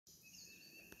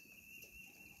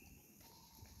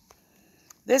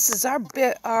This is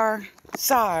our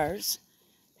sires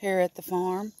here at the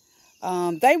farm.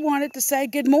 They wanted to say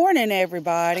good morning,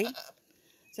 everybody.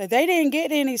 So they didn't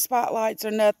get any spotlights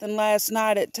or nothing last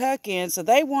night at tuck-in, so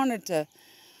they wanted to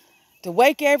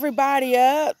wake everybody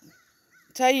up,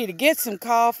 tell you to get some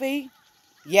coffee.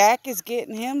 Yak is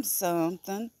getting him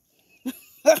something.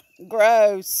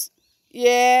 Gross.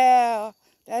 Yeah,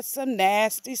 that's some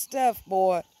nasty stuff,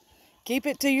 boy. Keep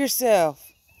it to yourself.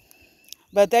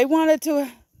 But they wanted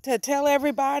to tell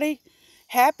everybody,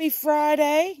 happy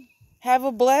Friday, have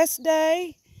a blessed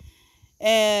day,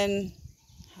 and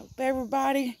hope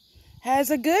everybody has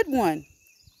a good one.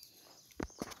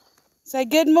 Say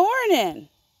good morning.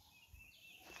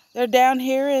 They're down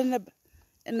here in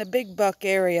the big buck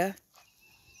area.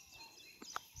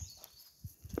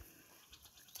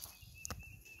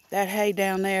 That hay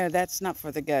down there, that's not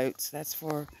for the goats. That's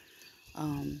for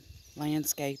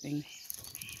landscaping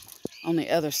on the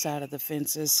other side of the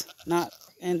fences, not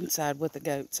inside with the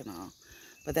goats and all.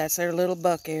 But that's their little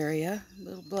buck area,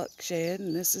 little buck shed,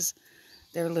 and this is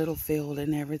their little field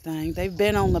and everything. They've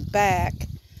been on the back,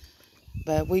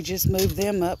 but we just moved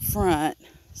them up front.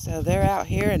 So they're out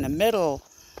here in the middle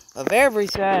of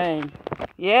everything.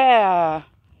 Yeah.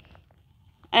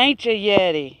 Ain't you,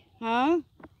 Yeti? Huh?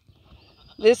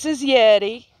 This is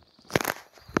Yeti.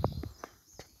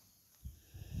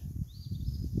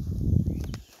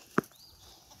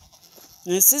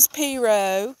 This is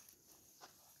Piro,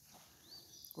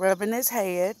 rubbing his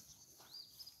head.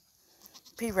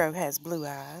 Piro has blue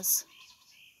eyes.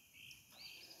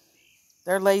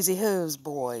 They're lazy hooves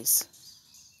boys.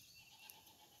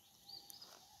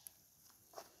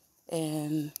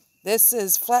 And this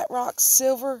is Flat Rock's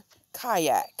silver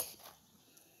kayak.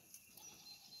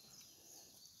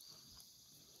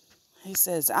 He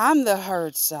says, I'm the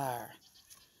herd sire.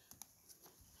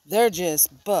 They're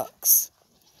just bucks.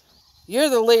 You're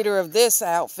the leader of this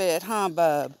outfit, huh,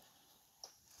 bub?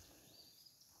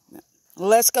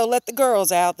 Let's go let the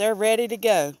girls out. They're ready to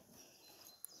go.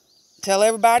 Tell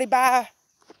everybody bye.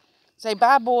 Say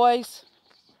bye, boys.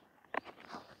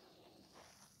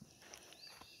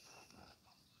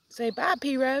 Say bye,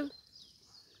 Piro. He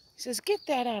says, get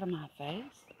that out of my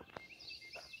face.